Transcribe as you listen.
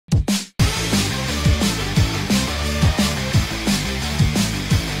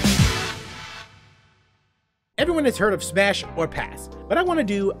Everyone has heard of smash or pass, but I want to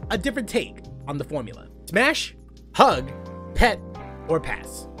do a different take on the formula. Smash, hug, pet, or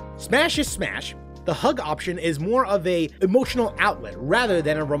pass. Smash is smash. The hug option is more of a emotional outlet rather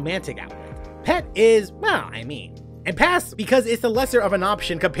than a romantic outlet. Pet is, well, I mean. And pass because it's the lesser of an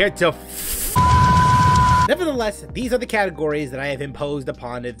option compared to Nevertheless, these are the categories that I have imposed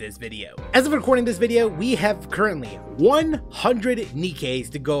upon this video. As of recording this video, we have currently 100 Nikkes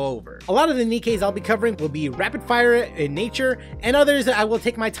to go over. A lot of the Nikkes I'll be covering will be rapid fire in nature, and others I will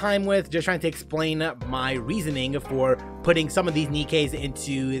take my time with, just trying to explain my reasoning for putting some of these Nikkes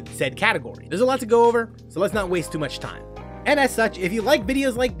into said category. There's a lot to go over, so let's not waste too much time. And as such, if you like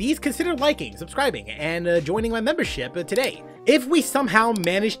videos like these, consider liking, subscribing, and joining my membership today. If we somehow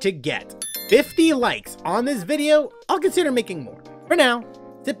manage to get 50 likes on this video, I'll consider making more. For now,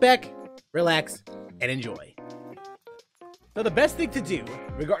 sit back, relax, and enjoy. So the best thing to do,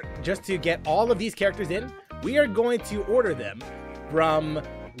 just to get all of these characters in, we are going to order them from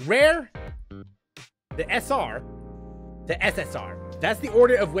rare, the SR, to SSR. That's the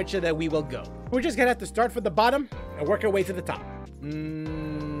order of which that we will go. We're just gonna have to start from the bottom and work our way to the top.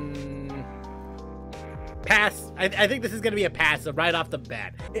 Pass. I think this is gonna be a pass right off the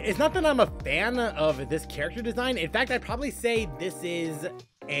bat. It's not that I'm a fan of this character design. In fact, I'd probably say this is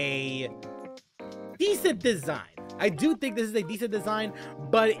a decent design. I do think this is a decent design,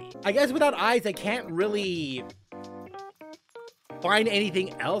 but I guess without eyes, I can't really find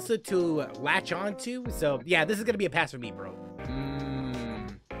anything else to latch onto. So yeah, this is gonna be a pass for me, bro.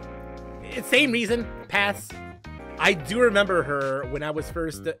 Same reason, pass. I do remember her when I was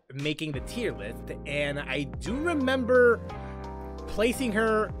first making the tier list, and I do remember placing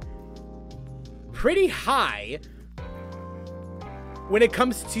her pretty high when it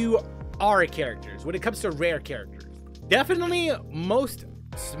comes to our characters, when it comes to rare characters. Definitely most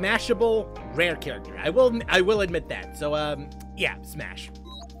smashable rare character. I will admit that. So yeah, smash.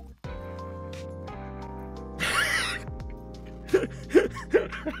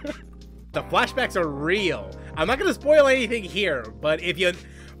 The flashbacks are real. I'm not gonna spoil anything here, but if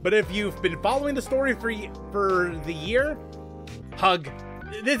you've been following the story for the year, hug.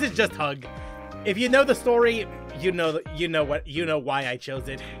 This is just hug. If you know the story, you know why I chose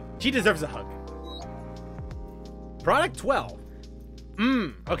it. She deserves a hug. Product 12.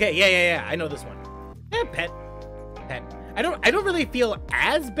 Okay, yeah. I know this one. Pet. I don't really feel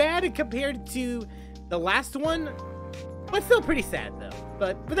as bad compared to the last one, but still pretty sad though.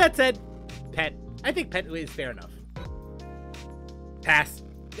 But that said, pet. I think pet is fair enough. Pass.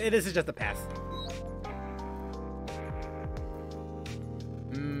 This is just a pass.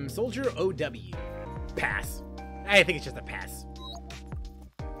 Soldier OW. Pass. I think it's just a pass.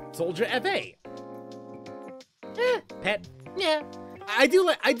 Soldier FA. Pet. Yeah. I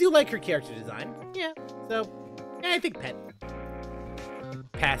do like her character design. Yeah. So, yeah, I think pet.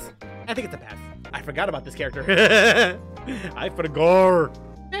 Pass. I think it's a pass. I forgot about this character. I forgot.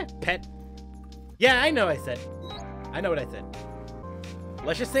 Pet. Yeah, I know what I said.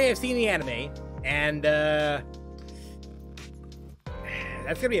 Let's just say I've seen the anime, and that's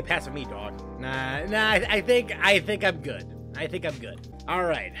gonna be a pass for me, dog. Nah, I think I'm good. All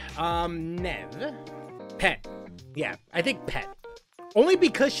right, Nev. Pet. Yeah, I think pet. Only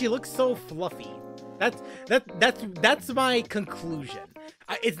because she looks so fluffy. That's my conclusion.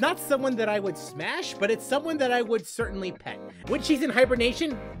 It's not someone that I would smash, but it's someone that I would certainly pet. When she's in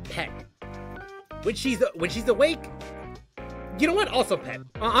hibernation, pet. When she's awake, you know what? Also pet.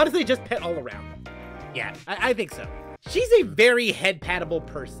 Honestly, just pet all around. Yeah, I think so. She's a very head-pattable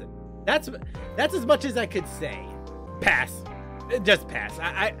person. That's as much as I could say. Pass. Just pass.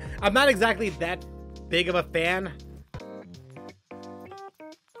 I'm not exactly that big of a fan.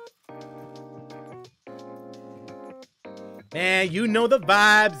 Man, you know the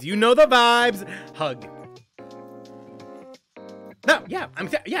vibes. Hug. No, yeah, I'm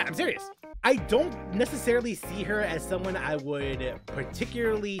serious. I don't necessarily see her as someone I would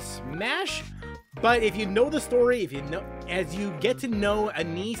particularly smash, but if you know the story, as you get to know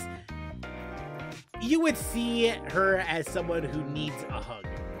Anise, you would see her as someone who needs a hug.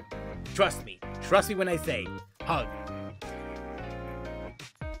 Trust me when I say hug.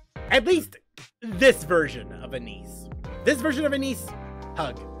 At least this version of Anise.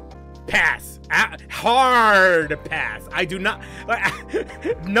 Hug. Pass. Hard pass. I do not.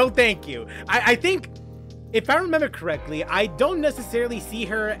 No, thank you. I think, if I remember correctly, I don't necessarily see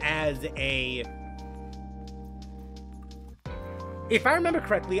her as a. If I remember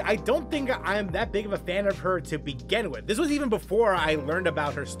correctly, I don't think I'm that big of a fan of her to begin with. This was even before I learned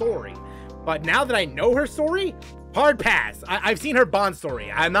about her story. But now that I know her story, hard pass. I've seen her Bond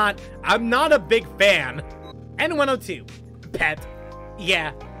story. I'm not a big fan. N102. Pet.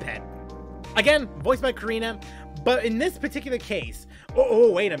 Yeah, pet. Again, voiced by Karina, but in this particular case...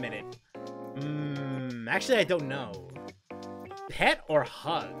 Oh, wait a minute. Actually, I don't know. Pet or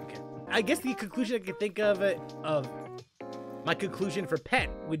hug? I guess the conclusion I could think of my conclusion for pet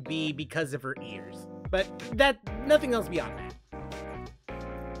would be because of her ears. But nothing else beyond that.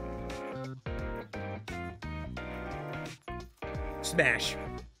 Smash.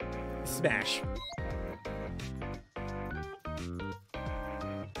 Smash.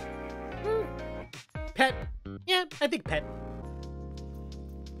 Pet. Yeah, I think pet.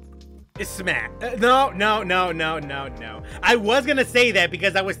 Smash. No. I was gonna say that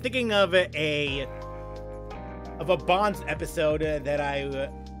because I was thinking of a Bonds episode that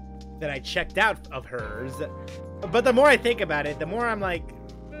I checked out of hers. But the more I think about it, the more I'm like,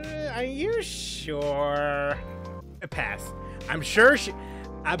 are you sure? Pass. I'm sure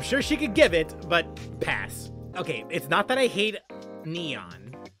she could give it, but pass. Okay, it's not that I hate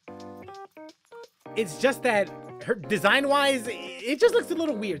Neon. It's just that her design-wise, it just looks a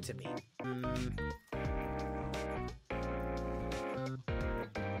little weird to me.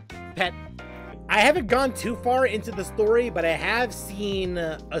 Pet. I haven't gone too far into the story, but I have seen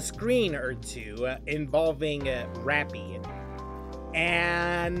a screen or two involving Rappy.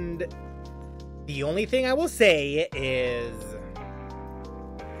 And the only thing I will say is...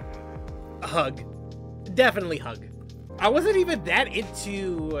 hug. Definitely hug. I wasn't even that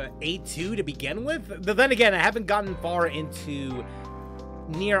into A2 to begin with, but then again, I haven't gotten far into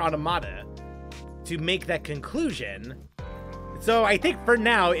Nier Automata to make that conclusion. So I think for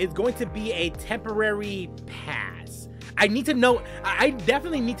now, it's going to be a temporary pass. I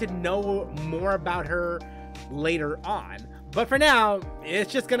definitely need to know more about her later on. But for now,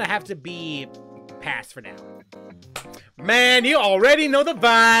 it's just gonna have to be pass for now. Man, you already know the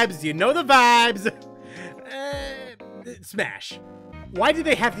vibes. You know the vibes. Smash. Why did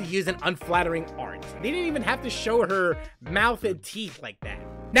they have to use an unflattering art? They didn't even have to show her mouth and teeth like that.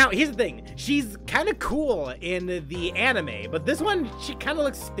 Now, here's the thing. She's kind of cool in the anime, but this one, she kind of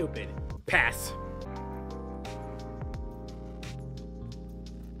looks stupid. Pass.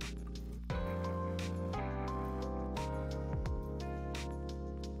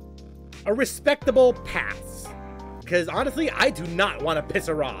 A respectable pass. Because honestly, I do not want to piss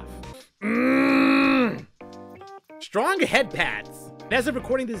her off. Strong head pats. As of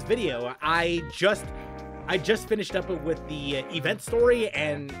recording this video, I just finished up with the event story,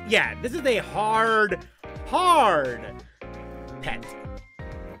 and yeah, this is a hard pet.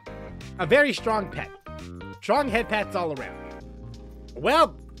 A very strong pet. Strong head pats all around.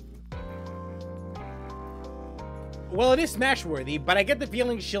 Well, it is smash worthy, but I get the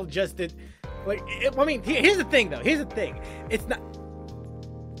feeling she'll just I mean, here's the thing though. Here's the thing. It's not.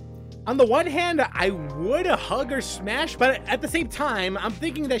 On the one hand, I would hug or smash, but at the same time, I'm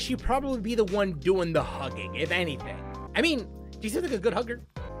thinking that she'd probably be the one doing the hugging, if anything. I mean, she seems like a good hugger.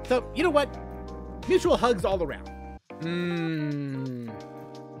 So, you know what? Mutual hugs all around.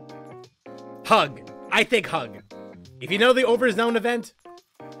 Hug. I think hug. If you know the Overzone event,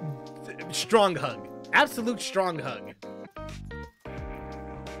 strong hug. Absolute strong hug.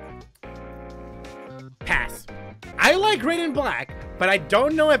 Pass. I like Red and Black, but I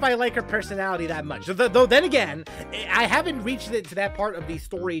don't know if I like her personality that much. Though then again, I haven't reached it to that part of the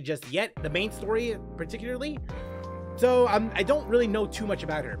story just yet, the main story particularly. So I don't really know too much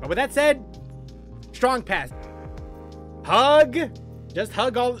about her. But with that said, strong pass. Hug. Just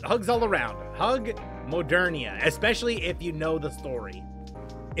hugs all around. Hug Modernia, especially if you know the story.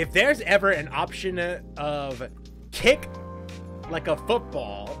 If there's ever an option of kick like a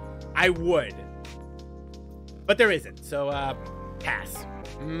football, I would. But there isn't, so pass.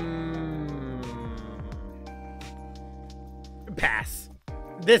 Pass.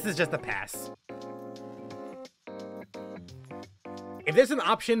 This is just a pass. If there's an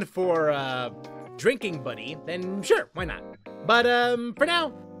option for drinking buddy, then sure, why not? But for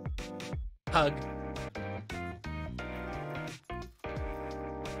now, hug.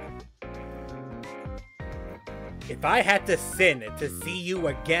 If I had to sin to see you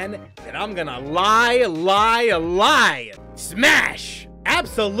again, then I'm gonna lie. Smash!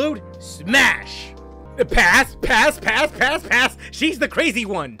 Absolute smash! Pass. She's the crazy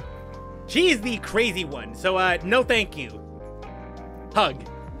one. She's the crazy one. So, no thank you. Hug.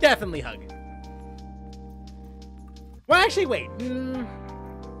 Definitely hug. Well, actually, wait.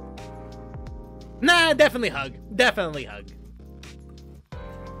 Nah, definitely hug. Definitely hug.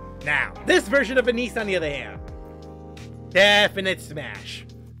 Now, this version of Anise, on the other hand. Definite smash.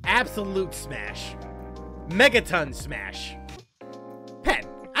 Absolute smash. Megaton smash. Pet.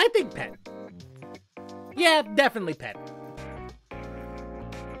 I think pet. Yeah, definitely pet.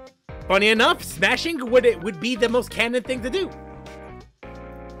 Funny enough, smashing would be the most canon thing to do.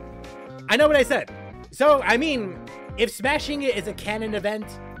 I know what I said. So, I mean, if smashing is a canon event,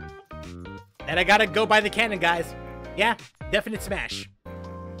 then I gotta go by the canon, guys. Yeah, definite smash.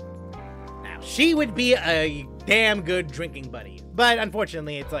 Now, she would be a damn good drinking buddy. But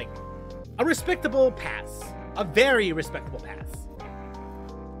unfortunately, it's like a respectable pass. A very respectable pass.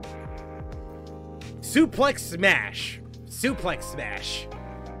 Suplex smash. Suplex smash.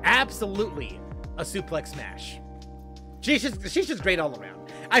 Absolutely a suplex smash. She's just great all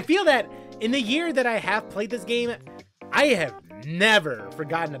around. I feel that in the year that I have played this game, I have never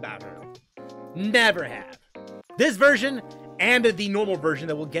forgotten about her. Never have. This version and the normal version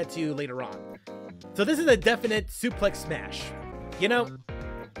that we'll get to later on. So this is a definite suplex smash. You know,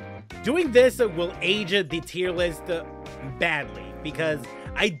 doing this will age the tier list badly because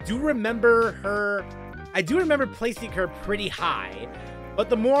I do remember placing her pretty high. But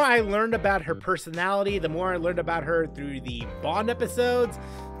the more I learned about her personality, the more I learned about her through the Bond episodes,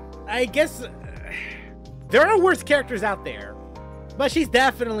 I guess there are worse characters out there, but she's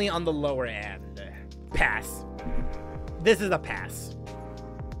definitely on the lower end. Pass. This is a pass.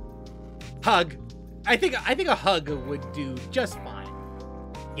 Hug. I think a hug would do just fine.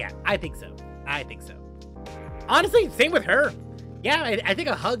 Yeah, I think so. I think so. Honestly, same with her. Yeah, I think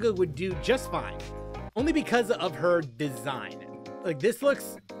a hug would do just fine. Only because of her design. Like, this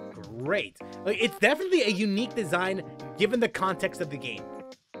looks great. Like, it's definitely a unique design given the context of the game.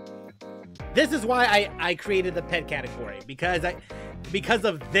 This is why I created the pet category, because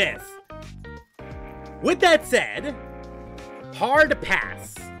of this. With that said, hard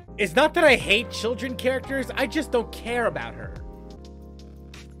pass. It's not that I hate children characters, I just don't care about her.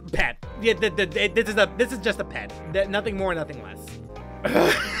 Pet. Yeah, this is just a pet. Nothing more, nothing less.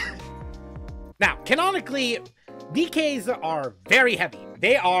 Now, canonically, Nikke's are very heavy.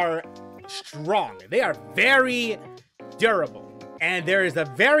 They are strong. They are very durable. And there is a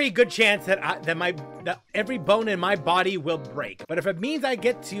very good chance that that every bone in my body will break. But if it means I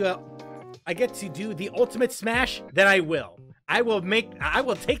get to do the ultimate smash, then I will. I will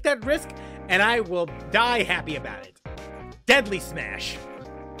take that risk and I will die happy about it. Deadly smash.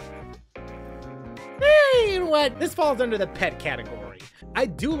 Hey, you know what? This falls under the pet category. I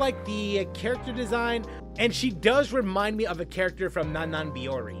do like the character design, and she does remind me of a character from Nan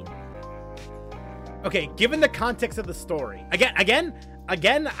Biori. Okay, given the context of the story, again, I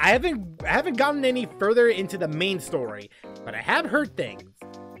haven't gotten any further into the main story, but I have heard things,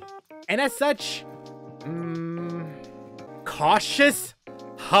 and as such, cautious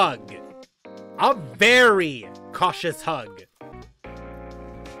hug, a very cautious hug,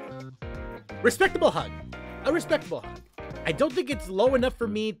 respectable hug, a respectable hug. I don't think it's low enough for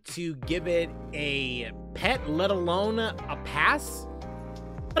me to give it a pet, let alone a pass.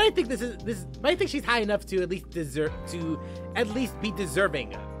 But I think I think she's high enough to at least be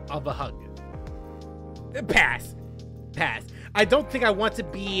deserving of a hug. Pass. Pass. I don't think I want to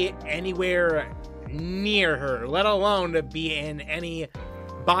be anywhere near her, let alone to be in any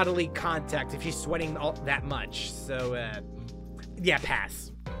bodily contact if she's sweating that much. So yeah,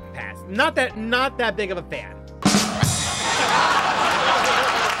 pass. Pass. Not that big of a fan.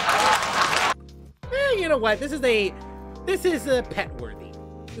 You know what? This is a pet worthy.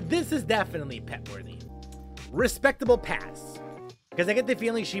 This is definitely pet worthy. Respectable pass. Because I get the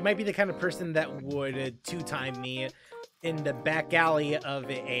feeling she might be the kind of person that would two-time me in the back alley of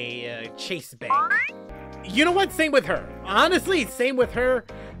a chase bank. You know what? Same with her. Honestly, same with her.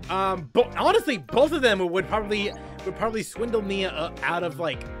 Honestly, both of them would probably swindle me out of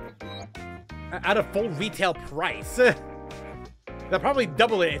full retail price. They'll probably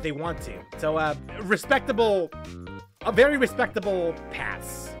double it if they want to. So, a very respectable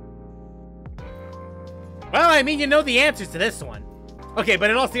pass. Well, I mean, you know the answers to this one. Okay, but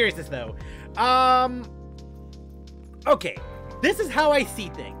in all seriousness, though, okay, this is how I see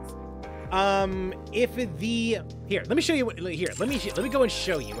things. Here, let me show you. Let me go and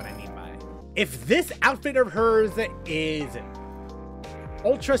show you what I mean by it. If this outfit of hers is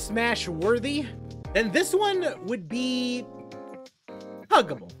Ultra Smash worthy, then this one would be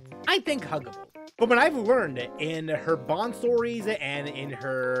huggable. I think huggable. But what I've learned in her Bond stories and in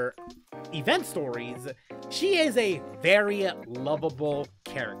her event stories, she is a very lovable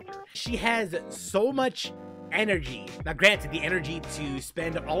character. She has so much energy. Now, granted, the energy to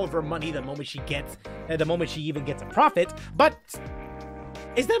spend all of her money the moment she even gets a profit, but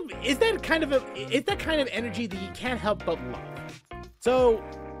is that kind of energy that you can't help but love. So,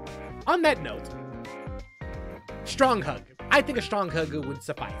 on that note, strong hug. I think a strong hug would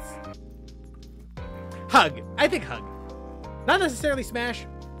suffice. Hug. I think hug. Not necessarily smash,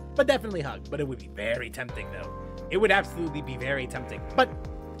 but definitely hug. But it would be very tempting, though. It would absolutely be very tempting. But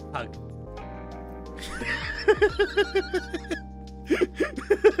hug.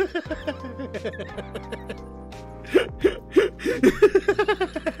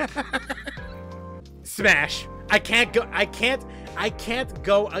 Smash. I can't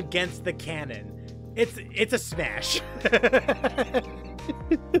go against the canon. It's a smash.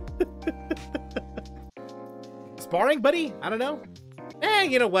 Sparring, buddy? I don't know.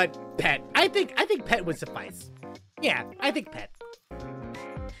 You know what? Pet. I think pet would suffice. Yeah, I think pet.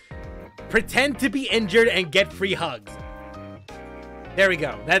 Pretend to be injured and get free hugs. There we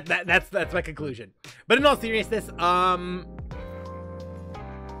go. That's my conclusion. But in all seriousness,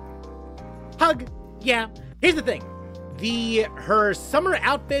 hug. Yeah. Here's the thing. Her summer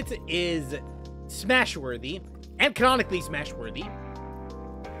outfit is smash worthy and canonically smash worthy.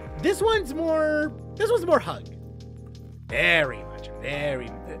 This one's more hug. Very much.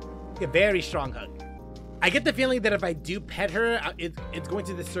 A very strong hug. I get the feeling that if I do pet her, it's going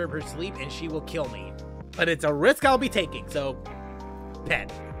to disturb her sleep and she will kill me. But it's a risk I'll be taking, so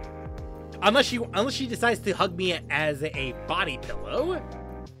pet. Unless she decides to hug me as a body pillow.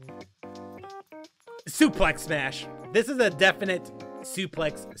 Suplex smash. This is a definite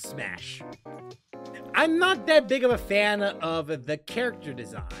suplex smash. I'm not that big of a fan of the character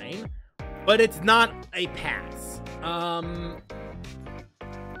design, but it's not a pass.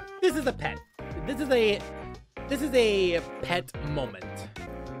 This is a pet. This is a pet moment.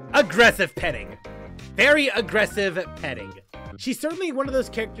 Aggressive petting. Very aggressive petting. She's certainly one of those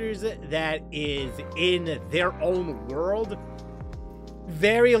characters that is in their own world.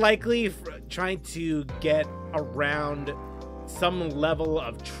 Very likely trying to get around some level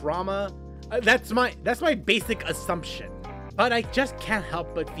of trauma. That's my basic assumption. But I just can't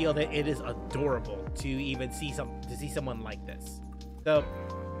help but feel that it is adorable to even see someone like this. So,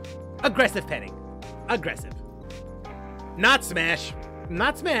 aggressive petting. Aggressive. Not smash.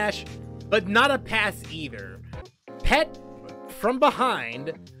 Not smash, but not a pass either. Pet from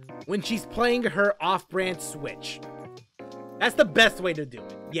behind when she's playing her off-brand Switch. That's the best way to do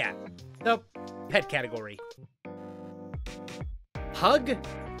it. Yeah, the pet category. Hug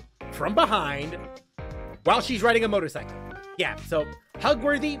from behind while she's riding a motorcycle. Yeah, so hug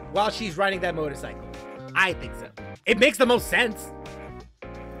worthy while she's riding that motorcycle. I think so. It makes the most sense.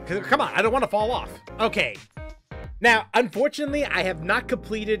 Cause come on, I don't want to fall off. Okay. Now, unfortunately, I have not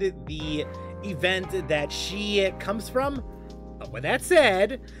completed the event that she comes from. But with that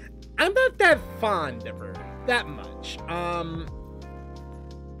said, I'm not that fond of her that much.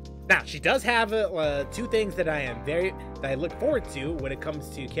 Now she does have two things that I look forward to when it comes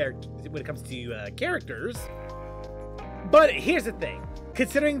to characters. But here's the thing: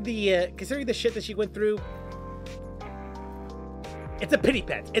 considering the shit that she went through, it's a pity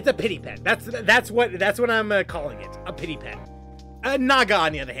pet. It's a pity pet. That's what I'm calling it. A pity pet. Naga,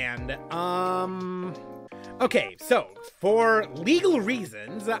 on the other hand, okay, so for legal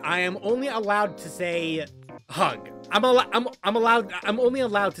reasons, I am only allowed to say hug. I'm only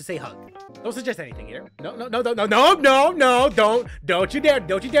allowed to say hug. Don't suggest anything here. No, don't you dare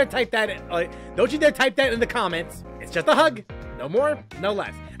type that. Don't you dare type that in the comments. It's just a hug. No more, no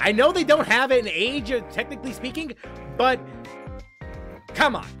less. I know they don't have an age, technically speaking, but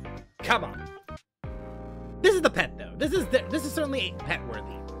come on. This is the pet though. This is certainly pet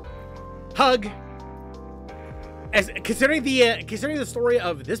worthy. Hug. As considering the story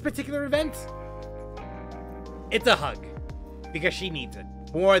of this particular event, it's a hug because she needs it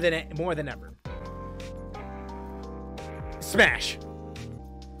more than ever. Smash.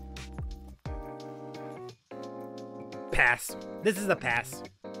 Pass. This is a pass.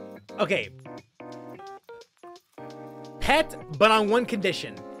 Okay. Pet, but on one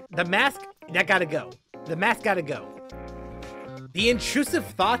condition. The mask, that gotta go. The mask gotta go. The intrusive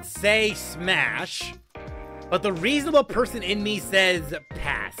thoughts say smash, but the reasonable person in me says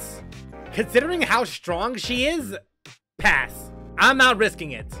pass. Considering how strong she is, pass. I'm not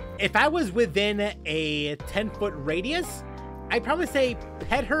risking it. If I was within a 10-foot radius, I'd probably say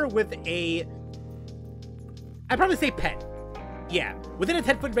pet her with a... I'd probably say pet. Yeah, within a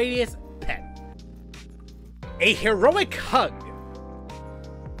 10-foot radius, pet. A heroic hug.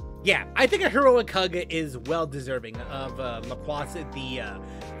 Yeah, I think a heroic hug is well deserving of Laplace, the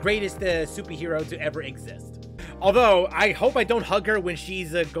greatest superhero to ever exist. Although, I hope I don't hug her when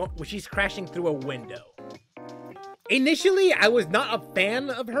she's crashing through a window. Initially, I was not a fan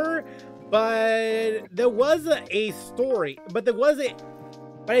of her, but there was a story. But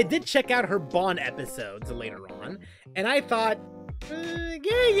I did check out her Bond episodes later on, and I thought,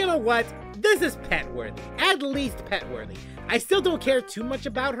 Yeah, you know what? This is pet worthy. At least pet worthy. I still don't care too much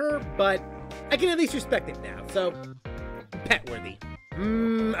about her, but I can at least respect it now. So, pet worthy.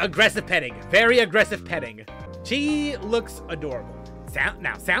 Aggressive petting. Very aggressive petting. She looks adorable.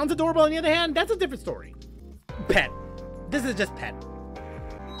 Sounds adorable on the other hand, that's a different story. Pet. This is just pet.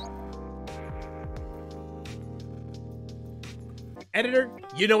 Editor,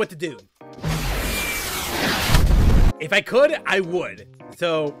 you know what to do. If I could, I would.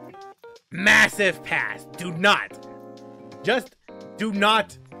 So, massive pass. Do not. Just do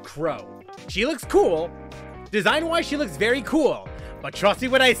not crow. She looks cool. Design-wise, she looks very cool. But trust me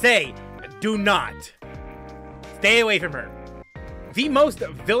when I say, do not. Stay away from her. The most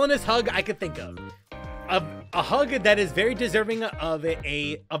villainous hug I could think of. A hug that is very deserving of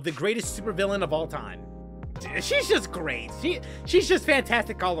the greatest supervillain of all time. She's just great. She's just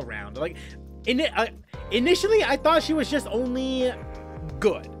fantastic all around. Like, initially, I thought she was just only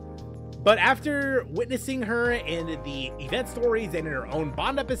good. But after witnessing her in the event stories and in her own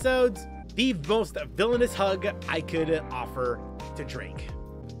Bond episodes, the most villainous hug I could offer to Drake.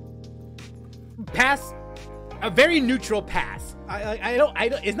 Pass. A very neutral pass. I don't.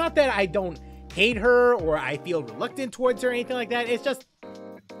 It's not that I don't hate her or I feel reluctant towards her or anything like that. It's just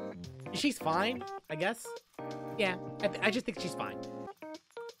she's fine, I guess. Yeah, I just think she's fine.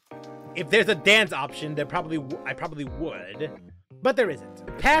 If there's a dance option, I probably would, but there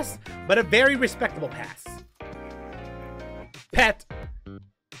isn't. Pass, but a very respectable pass. Pet.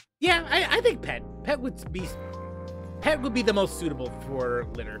 Yeah, I think pet. Pet would be the most suitable for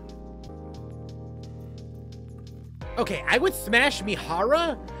litter. Okay, I would smash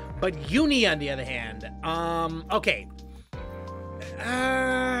Mihara, but Uni on the other hand. Okay.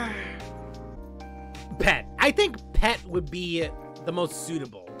 Pet. I think Pet would be the most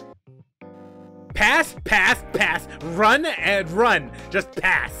suitable. Pass, pass, pass. Run and run. Just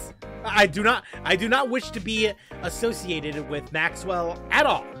pass. I do not wish to be associated with Maxwell at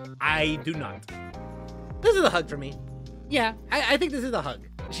all. I do not. This is a hug for me. Yeah, I think this is a hug.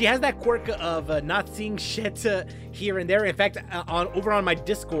 She has that quirk of not seeing shit here and there. In fact, over on my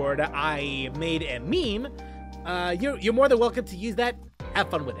Discord, I made a meme. You're more than welcome to use that. Have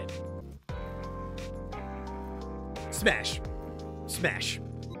fun with it. Smash. Smash.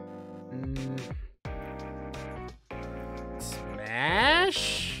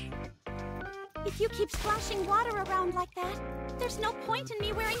 Smash? If you keep splashing water around like that, there's no point in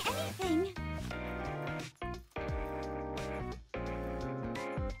me wearing anything.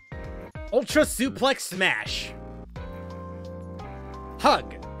 Ultra suplex smash.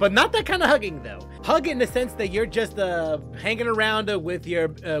 Hug, but not that kind of hugging though. Hug in the sense that you're just hanging around with your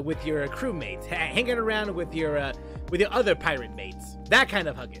crewmates, hanging around with your other pirate mates. That kind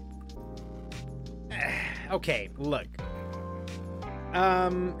of hugging. Okay, look.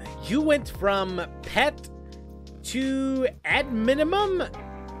 You went from pet to at minimum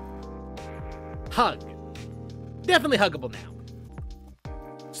hug. Definitely huggable now.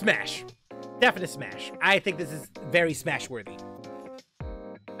 Smash. Definite smash. I think this is very smash worthy.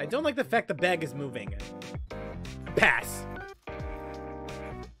 I don't like the fact the bag is moving. Pass.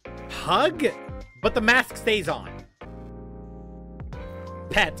 Hug, but the mask stays on.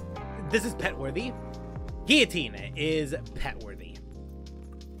 Pet. This is pet worthy. Guillotine is pet worthy.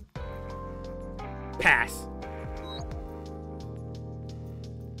 Pass.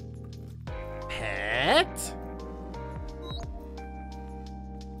 Pet.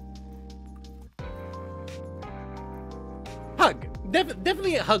 Hug.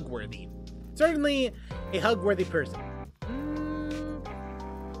 Definitely a hug worthy. Certainly a hug worthy person.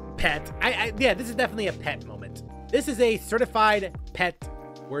 Pet. Yeah, this is definitely a pet moment. This is a certified pet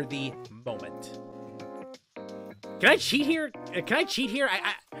worthy moment. Can I cheat here? Can I cheat here?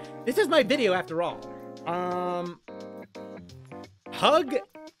 This is my video after all. Hug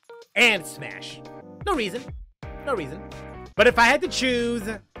and smash. No reason. No reason. But if I had to choose,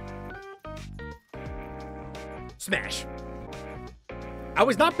 smash. I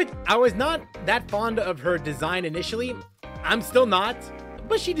was not that fond of her design initially. I'm still not,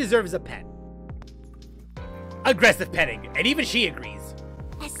 but she deserves a pet. Aggressive petting, and even she agrees.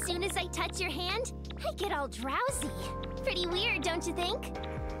 As soon as I touch your hand, I get all drowsy. Pretty weird, don't you think?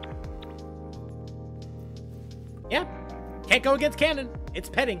 Yeah, can't go against canon. It's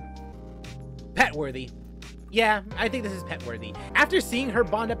petting. Pet worthy. Yeah, I think this is pet worthy. After seeing her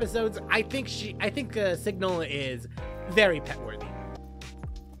Bond episodes, I think Signal is very pet worthy.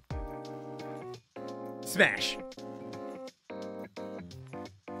 Smash.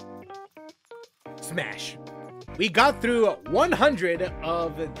 Smash. We got through 100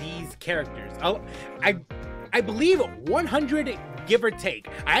 of these characters. I believe 100, give or take.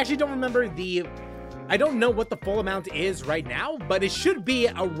 I actually don't remember I don't know what the full amount is right now, but it should be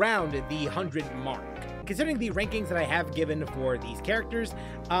around the 100 mark. Considering the rankings that I have given for these characters,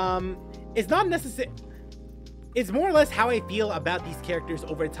 it's not necessary. It's more or less how I feel about these characters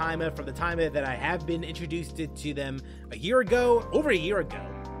over time, from the time that I have been introduced to them over a year ago,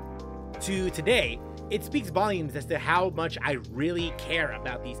 to today. It speaks volumes as to how much I really care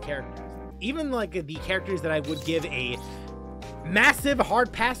about these characters. Even like the characters that I would give a massive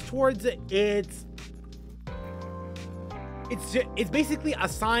hard pass towards, it's basically a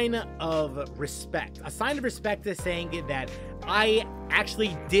sign of respect. A sign of respect is saying that I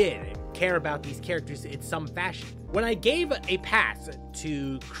actually did care about these characters in some fashion. When I gave a pass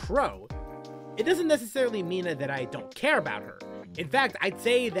to Crow, it doesn't necessarily mean that I don't care about her. In fact, I'd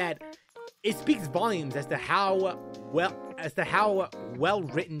say that it speaks volumes as to how well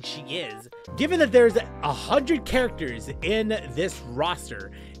written she is. Given that there's 100 characters in this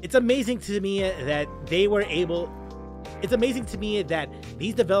roster, it's amazing to me that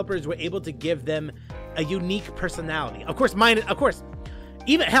these developers were able to give them a unique personality. Of course,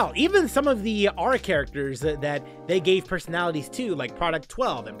 even some of the R characters that they gave personalities to, like Product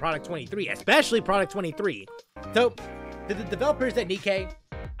 12 and Product 23, especially Product 23. So, to the developers at Nikke,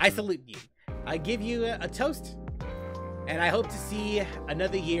 I salute you. I give you a toast, and I hope to see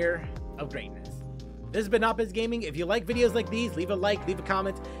another year of greatness. This has been Oppiz Gaming. If you like videos like these, leave a like, leave a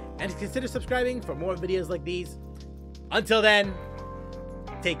comment, and consider subscribing for more videos like these. Until then,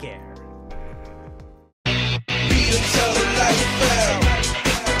 take care.